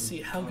to do is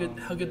see how good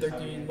they're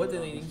doing. What do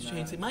they need to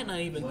change? They might not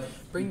even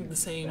bring the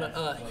same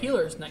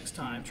healers next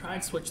time. Try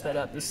and switch that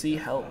up to see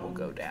how it will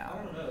go I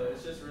down. don't know.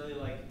 It's just really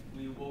like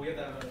we have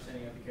to have an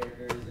understanding of the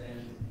characters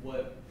and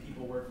what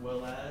people work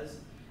well as,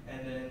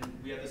 and then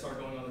we have to start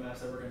going on the maps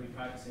that we're going to be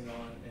practicing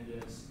on,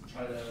 and just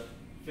try to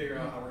figure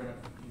out how we're going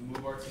to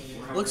move our team.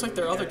 Looks like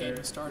their other game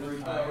has started.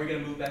 Are we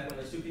going to move back when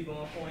there's two people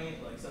on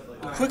point, like stuff like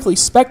that? Quickly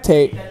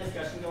spectate. Keep that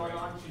discussion going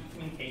on, keep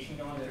communication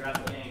going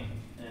throughout the game,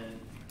 and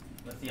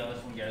let's see how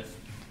this one goes.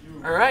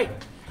 All right,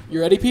 you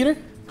ready, Peter?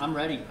 I'm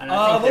ready. And I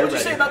think What they're would you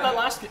say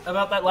ready.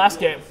 about that last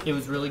game? It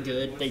was really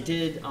good. They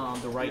did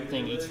the right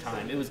thing each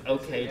time. It was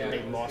okay that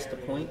they lost the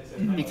point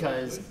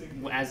because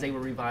as they were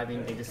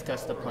reviving, they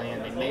discussed the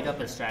plan. They made up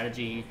a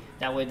strategy.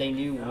 That way they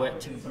knew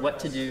what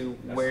to do,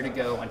 where to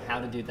go, and how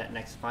to do that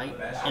next fight,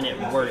 and it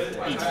worked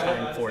each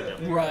time for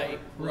them.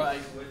 Right.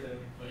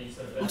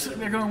 Looks like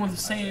they're going with the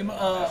same,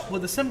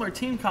 with a similar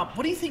team comp.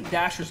 What do you think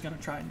Dasher's going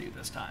to try and do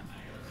this time?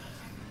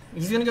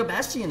 He's gonna go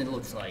Bastion. It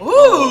looks like.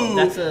 Ooh!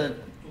 That's a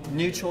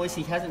new choice.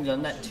 He hasn't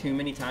done that too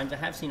many times. I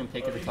have seen him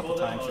pick it a couple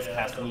times this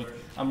past week.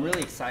 I'm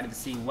really excited to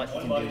see what he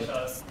can do with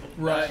this.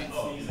 Right.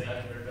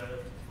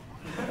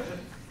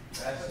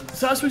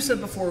 So as we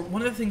said before,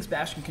 one of the things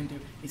Bastion can do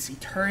is he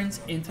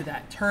turns into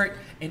that turret,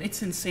 and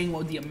it's insane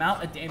what the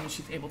amount of damage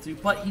he's able to do.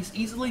 But he's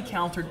easily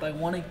countered by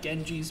one of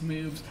Genji's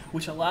moves,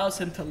 which allows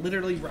him to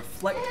literally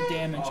reflect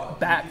damage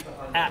back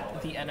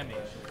at the enemy.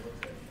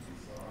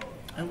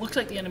 And it looks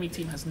like the enemy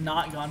team has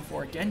not gone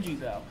for Genji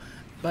though,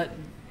 but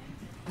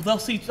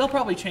they'll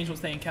probably change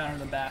once they encounter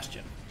the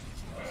Bastion.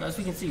 So as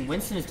we can see,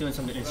 Winston is doing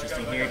something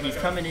interesting here. He's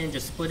coming in,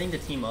 just splitting the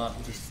team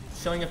up, just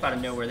showing up out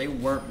of nowhere. They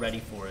weren't ready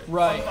for it.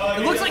 Right.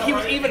 It looks like he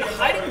was even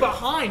hiding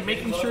behind,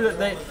 making sure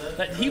that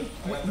he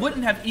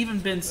wouldn't have even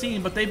been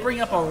seen. But they bring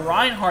up a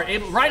Reinhardt.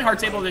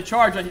 Reinhardt's able to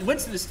charge. But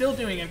Winston is still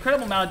doing an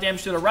incredible amount of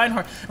damage to the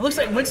Reinhardt. It looks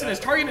like Winston is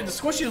targeted to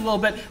squish it a little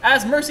bit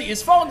as Mercy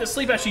is falling to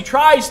sleep as she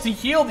tries to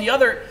heal the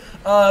other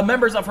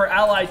members of her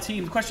allied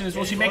team. The question is,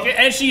 will she make it?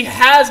 And she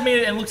has made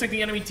it, and it looks like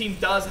the enemy team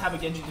does have a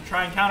Genji to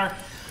try and counter.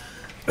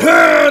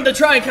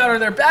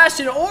 Their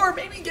Bastion, or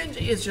maybe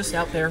Genji is just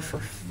out there for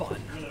fun.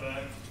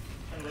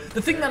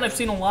 The thing that I've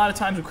seen a lot of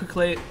times with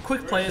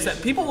quick play is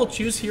that people will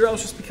choose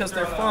heroes just because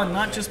they're fun,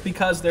 not just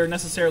because they're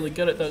necessarily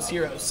good at those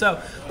heroes. So,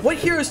 what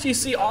heroes do you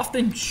see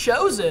often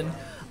chosen,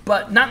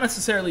 but not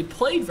necessarily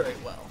played very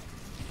well?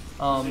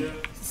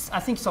 I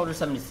think Soldier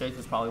 76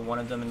 was probably one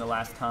of them in the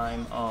last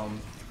time.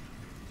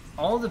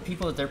 All of the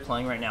people that they're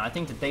playing right now, I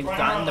think that they've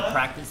gotten the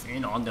practice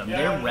in on them.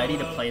 They're ready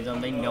to play them.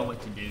 They know what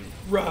to do.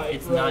 Right.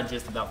 It's not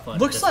just about fun.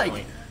 Looks like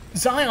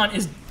Zion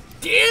is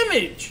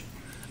damage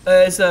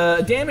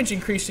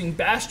increasing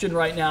Bastion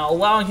right now,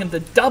 allowing him to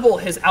double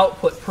his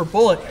output per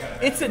bullet.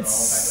 It's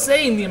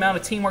insane the amount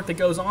of teamwork that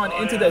goes on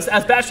into this.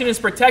 As Bastion is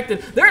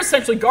protected, they're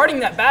essentially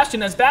guarding that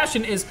Bastion as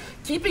Bastion is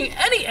keeping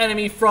any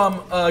enemy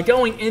from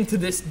going into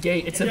this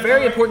gate. It's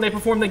very important they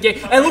perform the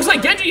gate. And it looks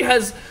like Genji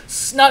has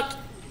snuck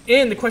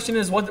in. The question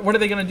is, what are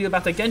they going to do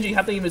about that Genji?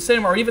 Have they even sent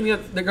him, or even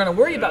they're going to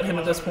worry about him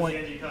at this point?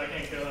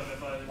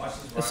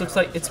 This looks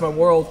like It's My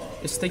World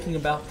is thinking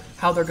about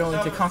how they're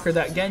going to conquer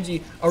that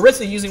Genji.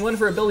 Orisa using one of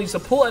her abilities to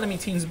pull enemy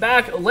teams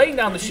back, laying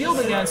down the shield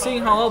again,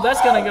 seeing how well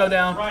that's going to go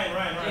down.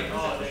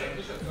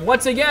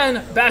 Once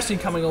again, Bastion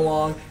coming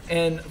along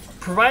and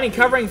providing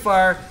covering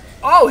fire.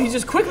 Oh, he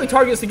just quickly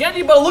targets the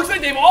Genji, but it looks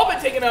like they've all been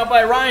taken out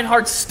by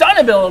Reinhardt's stun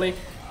ability.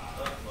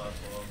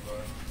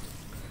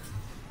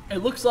 It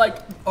looks like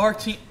our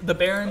team, the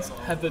Barons,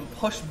 have been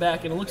pushed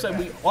back, and it looks like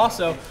we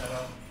also...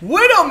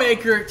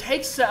 Widowmaker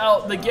takes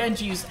out the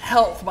Genji's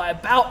health by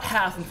about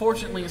half.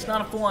 Unfortunately, it's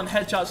not a full-on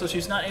headshot, so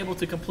she's not able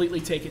to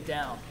completely take it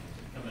down.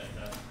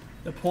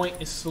 The point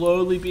is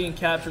slowly being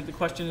captured. The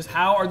question is,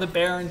 how are the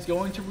Barons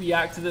going to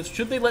react to this?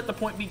 Should they let the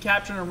point be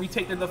captured and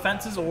retake their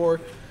defenses, or...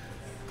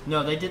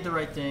 No, they did the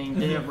right thing.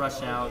 They didn't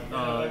rush out.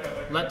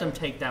 Let them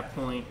take that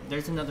point.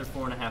 There's another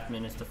 4.5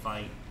 minutes to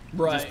fight.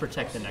 Right. Just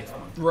protect the next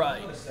one.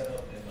 Right.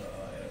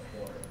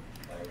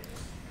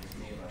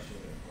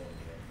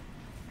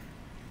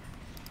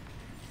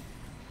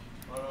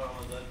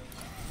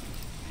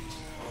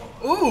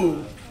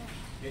 Ooh!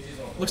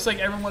 Looks like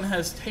everyone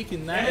has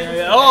taken that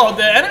area. Oh,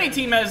 the enemy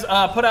team has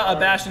put out a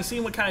Bastion,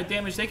 seeing what kind of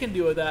damage they can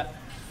do with that.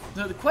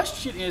 The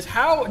question is,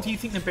 how do you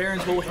think the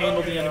Barons will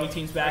handle the enemy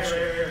team's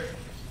Bastion?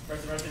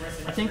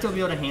 I think they'll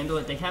be able to handle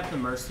it. They have the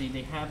Mercy.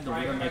 They have the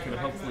Widowmaker to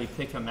hopefully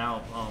pick him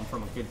out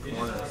from a good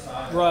corner.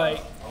 Right.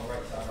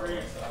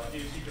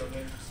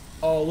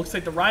 Oh, looks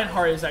like the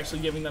Reinhardt is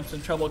actually giving them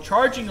some trouble.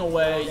 Charging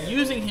away,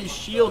 using his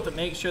shield to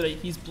make sure that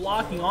he's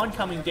blocking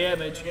oncoming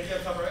damage.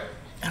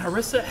 And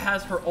Orisa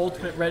has her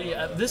ultimate ready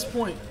at this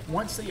point.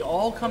 Once they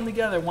all come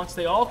together, once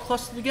they all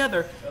cluster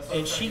together,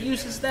 and she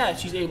uses that,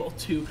 she's able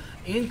to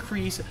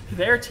increase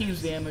their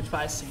team's damage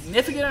by a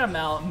significant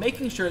amount,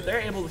 making sure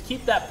they're able to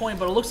keep that point.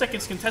 But it looks like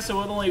it's contested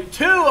with only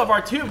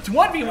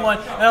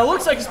 1v1, and it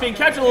looks like it's being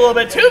captured a little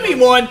bit.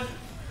 2v1,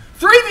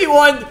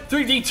 3v1,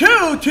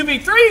 3v2,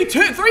 2v3,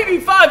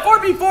 3v5,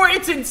 4v4.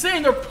 It's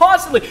insane. They're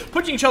constantly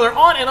pushing each other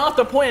on and off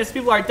the point as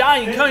people are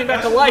dying and coming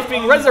back to life,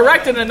 being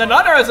resurrected and then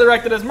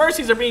unresurrected as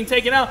Mercies are being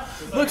taken out.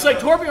 Looks like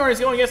Torbjorn is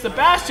going against the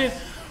Bastion.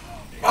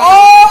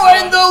 Oh,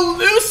 and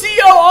the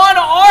Lucio on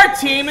our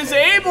team is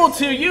able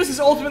to use his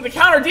ultimate, the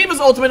counter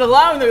D.Va's ultimate,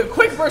 allowing the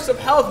quick burst of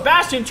health.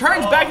 Bastion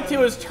turns back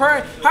into his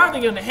turn. How are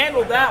they going to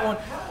handle that one?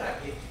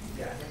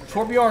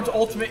 Torbjorn's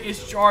ultimate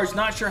is charged.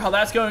 Not sure how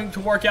that's going to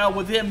work out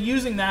with him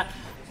using that.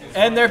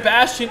 And their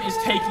Bastion is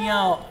taking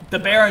out. The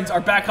Barons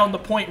are back on the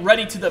point,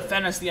 ready to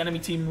defend as the enemy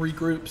team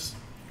regroups.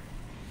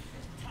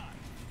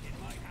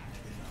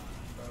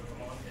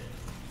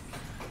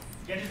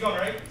 Genji's going,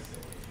 right?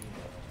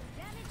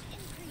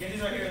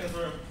 Genji's right here in this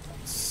room.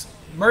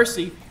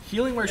 Mercy,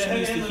 healing where she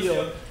needs to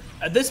heal.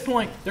 At this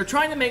point, they're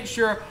trying to make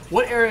sure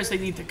what areas they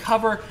need to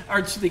cover,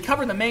 or should they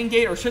cover the main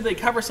gate, or should they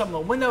cover some of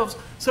the windows?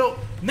 So,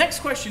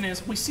 next question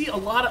is, we see a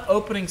lot of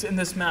openings in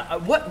this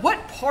map.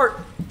 What part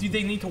do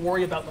they need to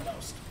worry about the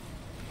most?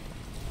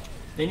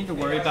 They need to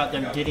worry about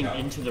them getting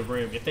into the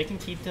room. If they can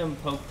keep them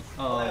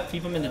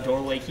keep them in the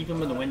doorway, keep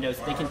them in the windows,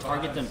 they can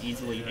target them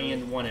easily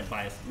and one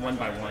by one.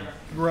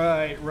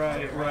 Right. No,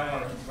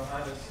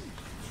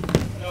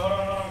 hold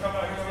on, come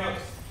back.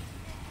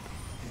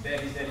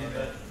 He's dead.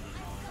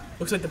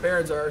 Looks like the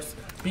Barons are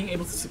being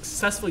able to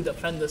successfully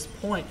defend this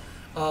point.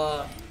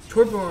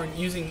 Torbjorn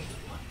using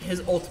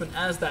his ultimate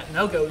as that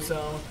no-go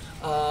zone,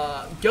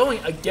 going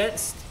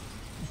against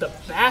the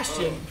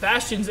Bastion.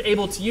 Bastion's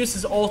able to use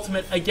his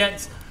ultimate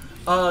against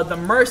the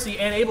Mercy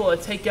and able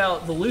to take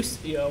out the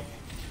Lucio.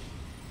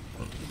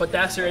 But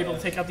Daster able to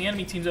take out the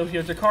enemy teams over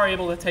here. Dakar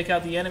able to take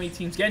out the enemy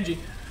team's Genji.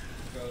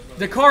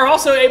 Dakar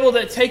also able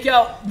to take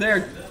out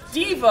their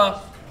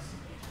Diva.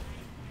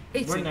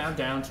 We're now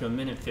down to 1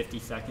 minute 50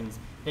 seconds.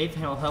 They've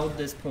held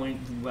this point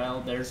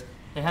well.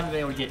 They haven't been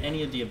able to get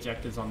any of the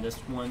objectives on this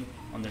one,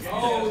 on this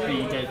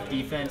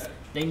defense.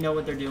 They know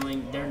what they're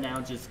doing. They're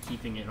now just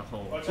keeping it a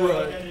whole. Right.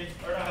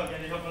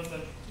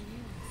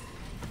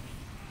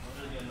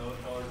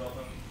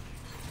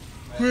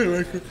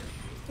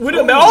 With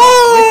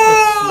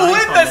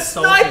the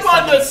snipe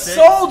on the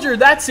soldier!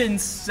 That's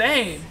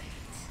insane!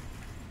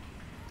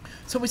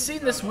 So we've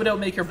seen this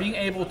Widowmaker being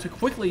able to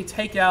quickly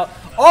take out...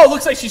 Oh, it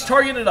looks like she's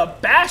targeted a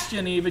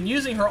Bastion even,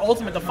 using her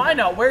ultimate to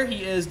find out where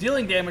he is,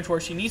 dealing damage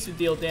where she needs to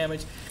deal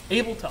damage,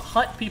 able to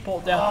hunt people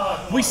down.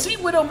 We see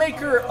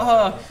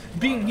Widowmaker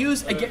being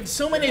used against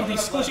so many of these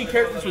squishy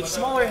characters with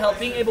smaller health,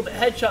 being able to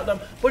headshot them,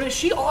 but is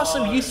she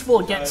also useful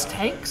against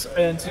tanks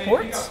and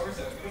supports?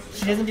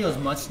 She doesn't deal as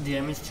much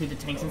damage to the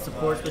tanks and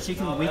supports, but she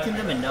can weaken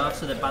them enough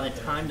so that by the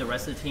time the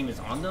rest of the team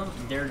is on them,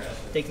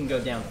 they can go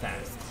down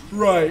fast.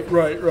 Right.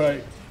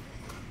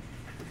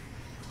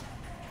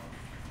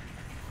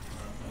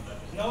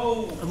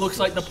 No. It looks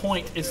like the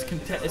point is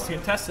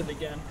contested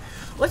again.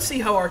 Let's see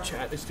how our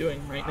chat is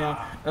doing right now.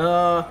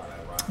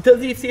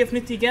 WTF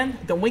Nifty again.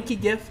 The winky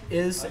GIF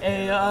is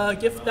a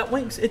GIF that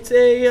winks. It's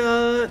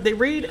a they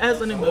read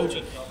as an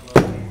emoji.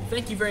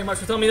 Thank you very much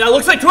for telling me that. It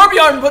looks like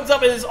Torbjorn puts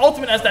up his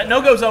ultimate as that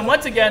no-go zone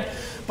once again,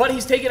 but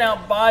he's taken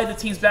out by the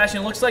team's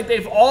Bastion. It looks like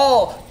they've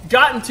all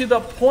gotten to the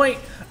point.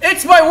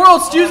 It's my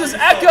world. Stu's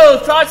Echo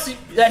thought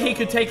that he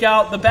could take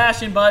out the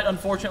Bastion, but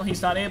unfortunately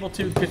he's not able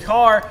to.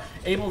 Qatar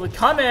able to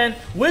come in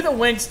with a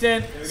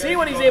Winston, see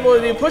what he's able to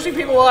do, pushing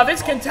people off.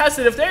 It's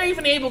contested. If they're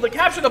even able to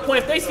capture the point,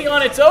 if they see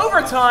on it's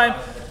overtime,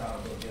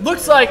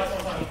 looks like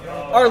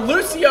our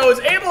Lucio is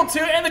able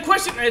to, and the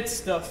question,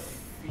 it's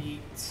defeat,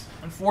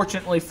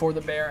 unfortunately for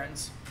the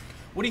Barons.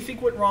 What do you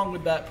think went wrong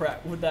with that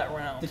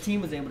round? The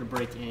team was able to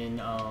break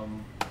in,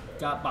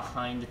 got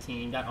behind the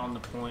team, got on the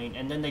point,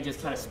 and then they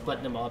just kind of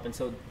split them up. And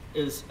so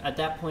it was, at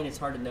that point, it's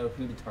hard to know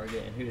who to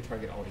target and who to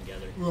target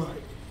altogether.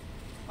 Right.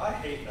 I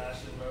hate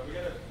Bastion, bro. We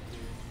gotta.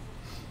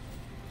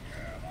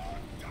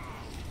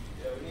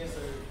 Yeah, we need to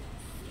start.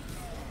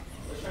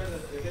 Let's try to.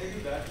 If they do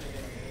Bastion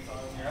again anytime,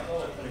 I'm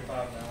level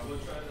 25 now. We'll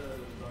try to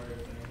target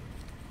everything.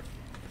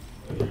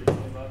 What, you're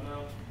 25 now?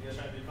 You guys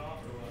trying to do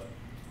comp or what?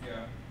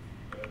 Yeah.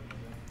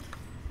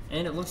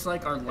 And it looks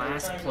like our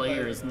last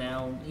player is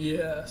now.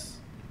 Yes.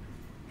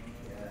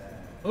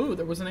 Ooh,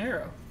 there was an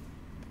arrow.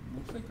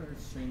 Looks like our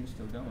stream's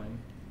still going,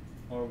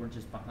 or we're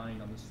just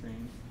behind on the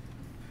stream.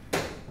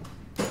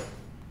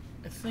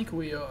 I think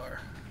we are.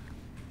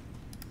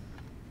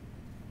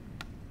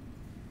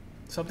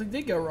 Something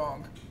did go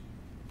wrong.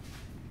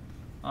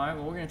 All right,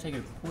 well, we're gonna take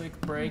a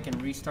quick break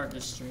and restart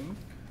this stream.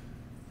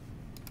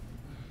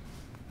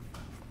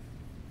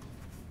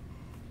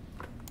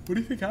 What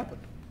do you think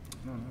happened?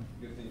 I don't know.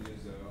 Good thing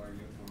is our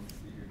uniforms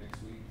will be here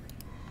next week.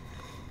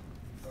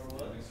 Or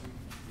what? Next week.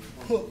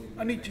 Oh,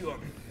 I need to. Oh,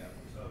 good.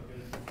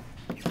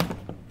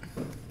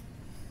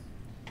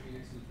 Maybe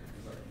next week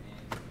because our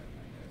games,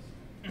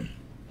 I guess.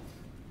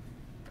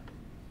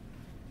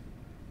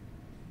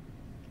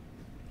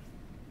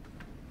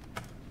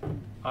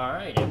 All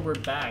right, and we're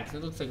back.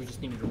 It looks like we just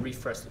needed to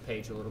refresh the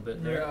page a little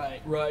bit there.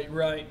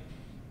 Right.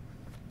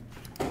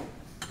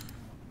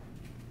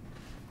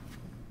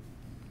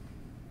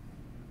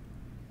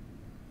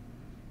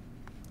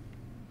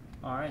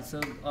 All right, so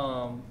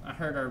I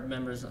heard our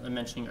members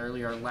mentioning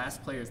earlier, our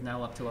last player is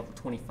now up to level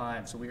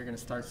 25, so we are going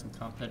to start some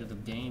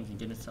competitive games and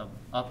get us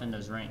up in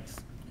those ranks.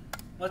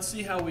 Let's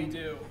see how we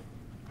do.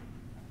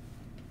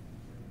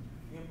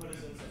 You can put us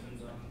in something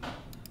zone.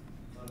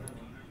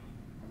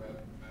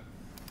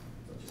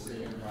 Just say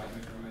you're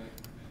riding from it.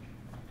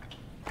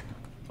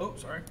 Oh,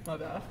 sorry, my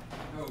bad.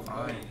 Oh,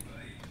 buddy.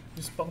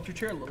 Just bumped your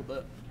chair a little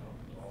bit.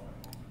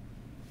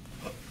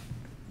 So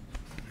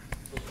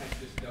can't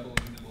just double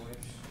in the boys.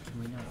 Can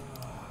we not?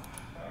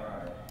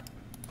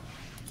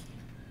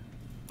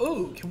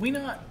 Oh, can we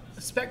not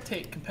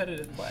spectate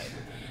competitive play?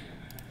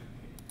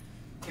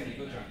 Can you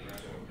go jump?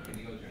 Can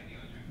you go jump?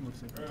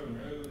 Looks like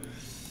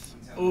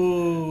it's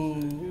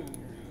Ooh.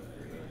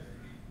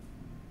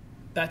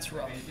 That's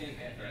rough. I feel like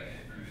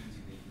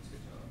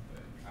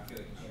you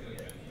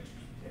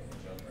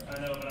should. I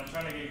know, but I'm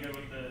trying to get good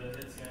with the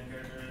hit scan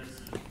characters.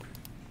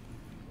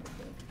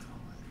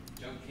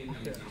 Jump Kingdom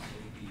is just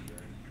sleepy,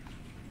 right?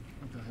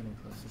 Go ahead and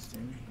close the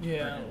stream.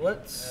 Yeah,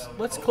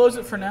 let's close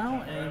it for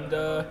now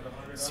and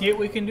see what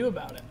we can do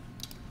about it.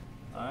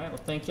 All right. Well,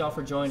 thank y'all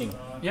for joining.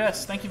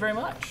 Yes, thank you very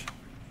much.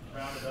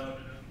 Round it up.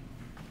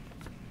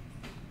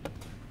 I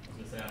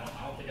was gonna say, I don't